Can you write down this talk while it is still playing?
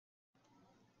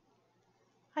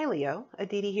Hi Leo,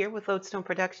 Aditi here with Lodestone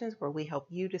Productions, where we help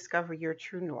you discover your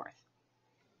true north.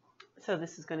 So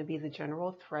this is going to be the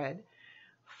general thread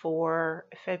for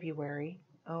February.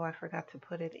 Oh, I forgot to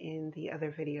put it in the other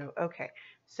video. Okay,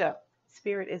 so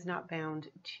Spirit is not bound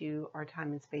to our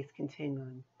time and space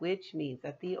continuum, which means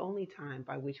that the only time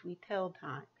by which we tell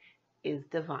time is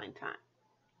divine time.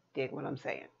 Dig what I'm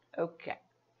saying? Okay,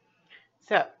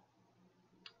 so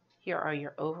here are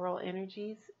your overall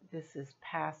energies. This is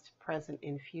past, present,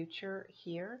 and future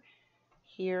here.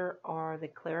 Here are the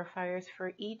clarifiers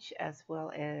for each, as well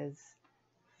as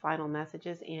final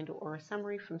messages and or a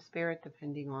summary from Spirit,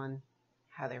 depending on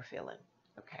how they're feeling.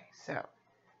 Okay, so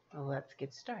let's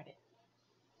get started.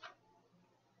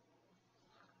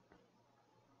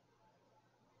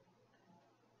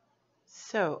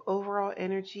 So overall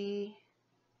energy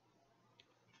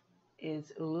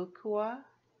is Ulukua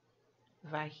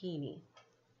Vahini.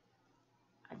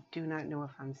 I do not know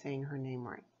if I'm saying her name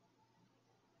right.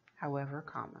 However,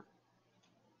 comma.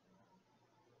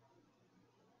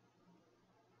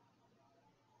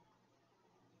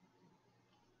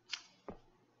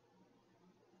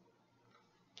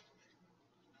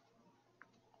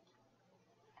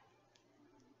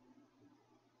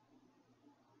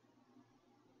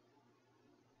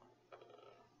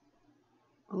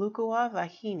 Ulukua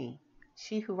Vahini,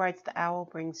 she who rides the owl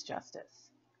brings justice.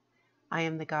 I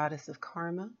am the goddess of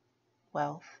karma,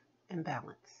 wealth, and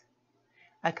balance.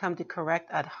 I come to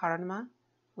correct adharma,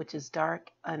 which is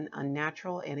dark and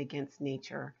unnatural and against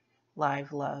nature,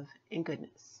 live love, and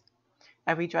goodness.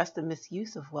 I redress the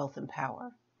misuse of wealth and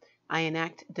power. I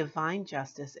enact divine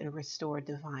justice and restore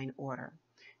divine order.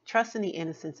 Trust in the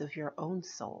innocence of your own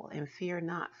soul and fear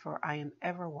not, for I am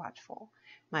ever watchful.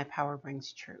 My power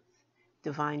brings truth.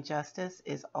 Divine justice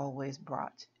is always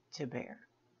brought to bear.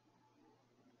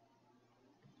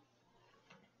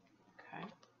 Okay.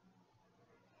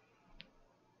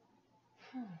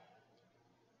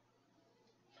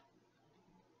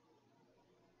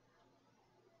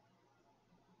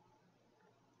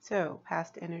 So,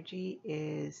 past energy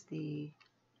is the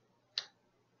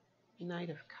Knight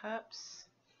of Cups.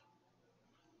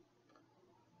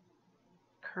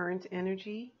 Current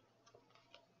energy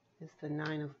is the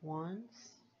Nine of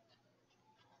Wands.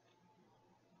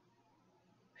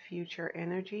 Future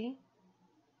energy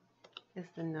is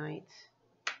the Knight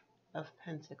of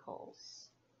Pentacles.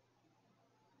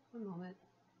 One moment.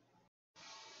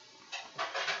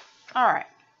 All right.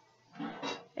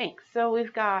 Thanks. So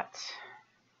we've got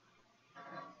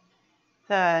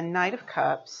the Knight of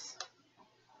Cups,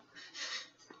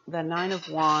 the Nine of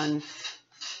Wands,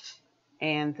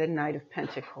 and the Knight of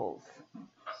Pentacles.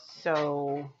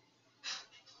 So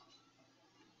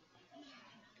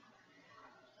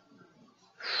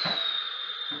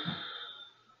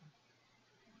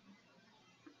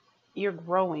you're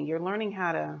growing, you're learning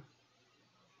how to,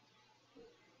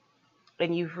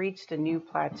 and you've reached a new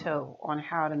plateau on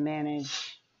how to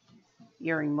manage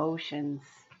your emotions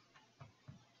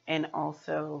and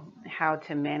also how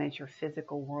to manage your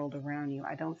physical world around you.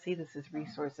 I don't see this as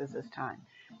resources this time,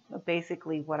 but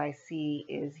basically what I see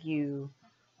is you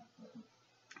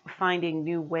finding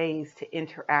new ways to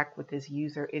interact with this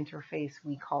user interface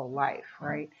we call life,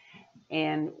 right?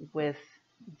 And with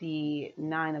the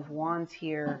Nine of Wands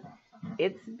here,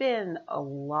 it's been a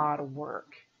lot of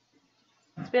work.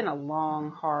 It's been a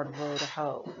long, hard road to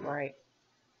hoe, right?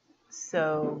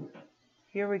 So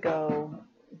here we go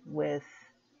with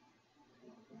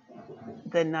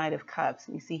the Knight of Cups.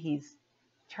 You see he's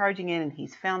charging in and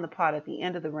he's found the pot at the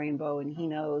end of the rainbow, and he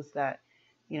knows that,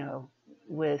 you know,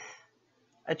 with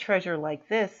a treasure like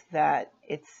this, that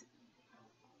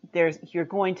you're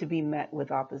going to be met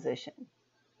with opposition.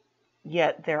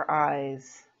 Yet their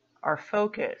eyes are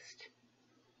focused.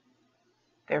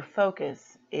 Their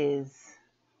focus is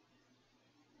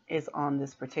on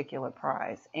this particular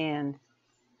prize. And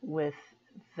with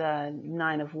the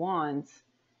Nine of Wands,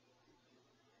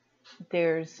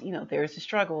 there's the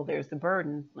struggle, there's the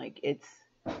burden. Like it's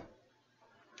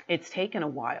taken a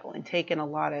while and taken a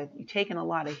lot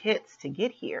of hits to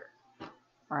get here,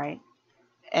 right?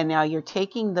 And now you're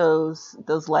taking those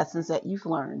lessons that you've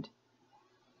learned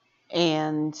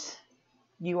and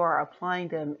you are applying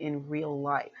them in real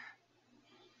life.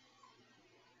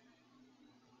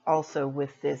 Also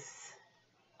with this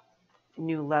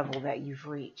new level that you've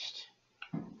reached.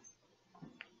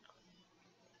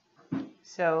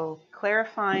 So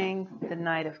clarifying the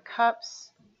Knight of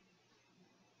Cups,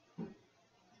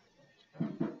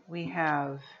 we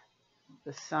have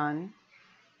the Sun,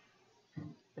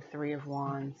 the Three of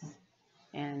Wands,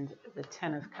 and the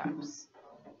Ten of Cups.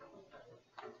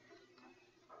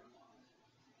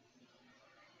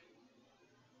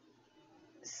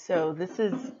 So this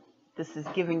is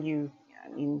giving you, I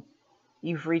mean,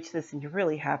 you've reached this and you're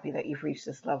really happy that you've reached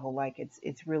this level. Like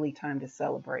it's really time to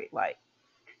celebrate. Like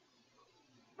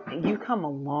you come a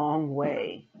long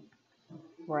way,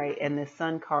 right? And the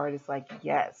sun card is like,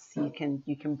 yes, you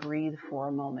can breathe for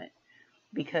a moment,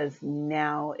 because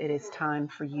now it is time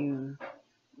for you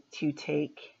to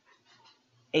take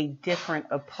a different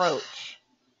approach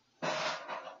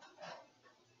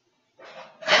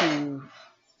to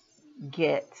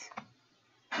get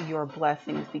your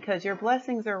blessings, because your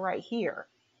blessings are right here,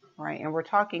 right? And we're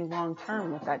talking long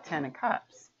term with that 10 of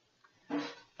Cups.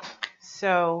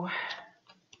 So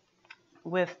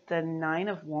with the 9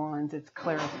 of Wands, it's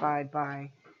clarified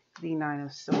by the 9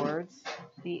 of Swords,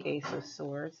 the Ace of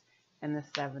Swords, and the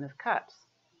 7 of Cups.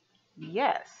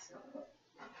 Yes,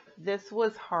 this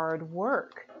was hard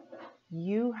work.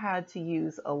 You had to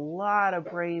use a lot of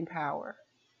brain power.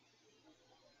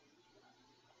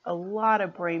 A lot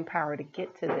of brain power to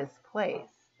get to this place.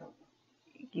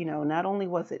 You know, not only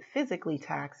was it physically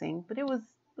taxing, but it was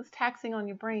taxing on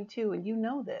your brain too. And you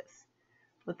know this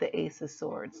with the Ace of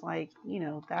Swords. Like, you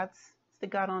know, that's the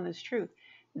God honest truth.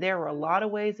 There were a lot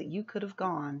of ways that you could have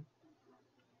gone.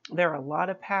 There are a lot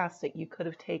of paths that you could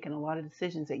have taken, a lot of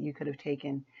decisions that you could have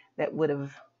taken that would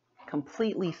have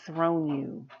completely thrown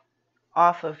you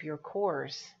off of your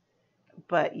course.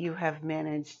 But you have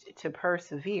managed to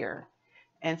persevere.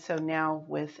 And so now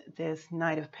with this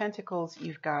Knight of Pentacles,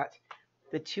 you've got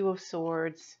the 2 of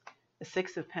Swords, the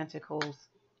 6 of Pentacles,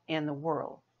 and the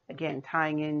World. Again,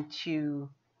 tying into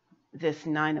this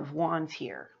 9 of Wands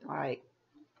here. Like,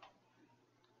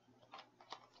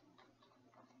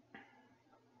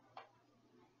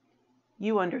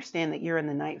 you understand that you're in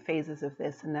the night phases of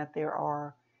this, and that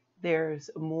there's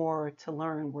more to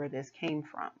learn where this came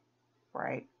from,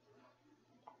 right?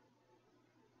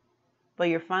 But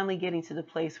you're finally getting to the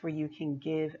place where you can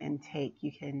give and take.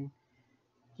 You can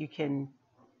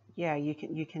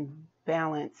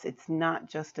balance. It's not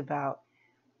just about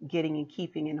getting and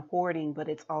keeping and hoarding, but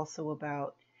it's also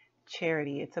about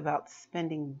charity. It's about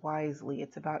spending wisely.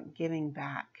 It's about giving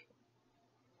back,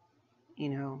 you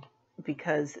know,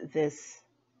 because this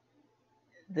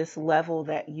level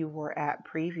that you were at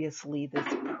previously,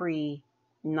 this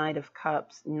pre-Knight of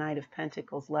Cups, Knight of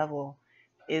Pentacles level,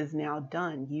 is now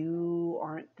done. You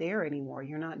aren't there anymore.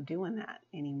 You're not doing that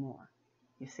anymore,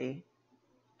 you see?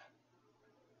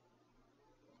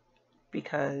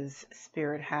 Because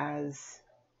Spirit has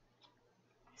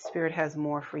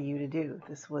more for you to do.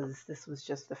 This was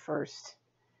just the first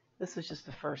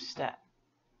step.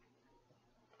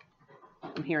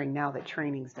 I'm hearing now that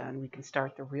training's done, we can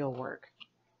start the real work.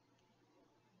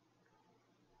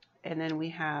 And then we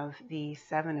have the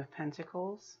 7 of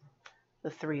Pentacles, the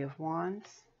 3 of Wands,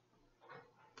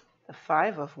 the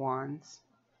 5 of Wands,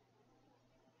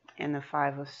 and the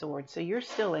 5 of Swords. So you're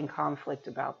still in conflict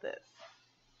about this.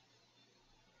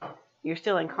 You're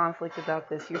still in conflict about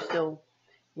this. You're still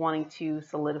wanting to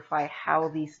solidify how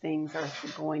these things are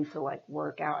going to like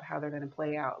work out, how they're going to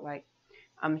play out. Like,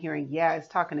 I'm hearing, yeah, it's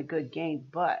talking a good game,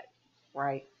 but,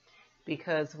 right?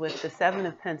 Because with the 7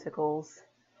 of Pentacles,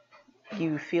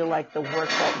 you feel like the work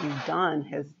that you've done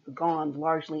has gone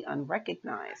largely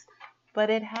unrecognized, but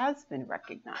it has been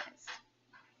recognized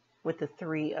with the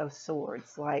 3 of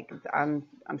Swords. Like, I'm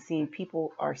seeing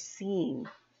people are seeing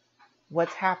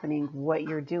what's happening, what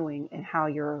you're doing, and how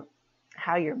you're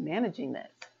managing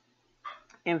this.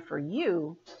 And for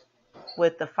you,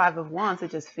 with the 5 of Wands,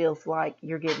 it just feels like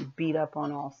you're getting beat up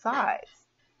on all sides.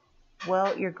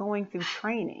 Well, you're going through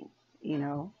training, you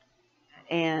know.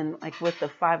 And like with the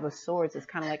 5 of Swords, it's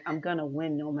kind of like, I'm going to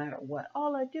win no matter what.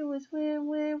 All I do is win,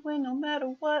 win, win, no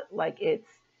matter what. Like, it's,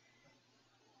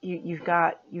 you've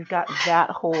got that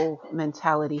whole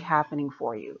mentality happening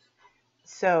for you.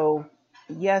 So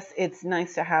yes, it's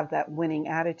nice to have that winning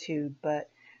attitude, but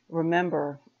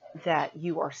remember that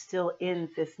you are still in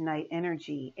this night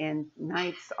energy, and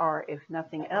nights are, if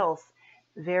nothing else,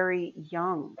 very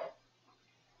young.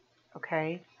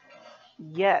 Okay?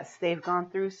 Yes, they've gone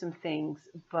through some things,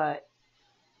 but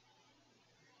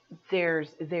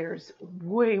there's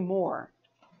way more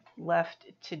left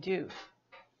to do.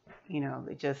 You know,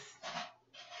 it just,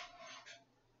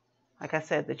 like I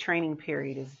said, the training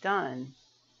period is done,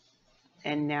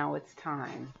 and now it's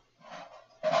time.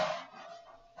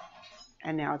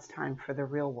 And now it's time for the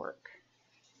real work.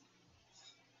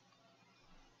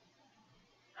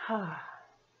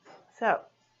 So,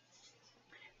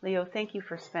 Leo, thank you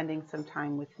for spending some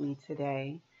time with me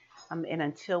today. And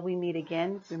until we meet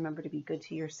again, remember to be good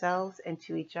to yourselves and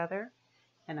to each other.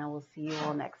 And I will see you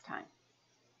all next time.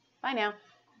 Bye now.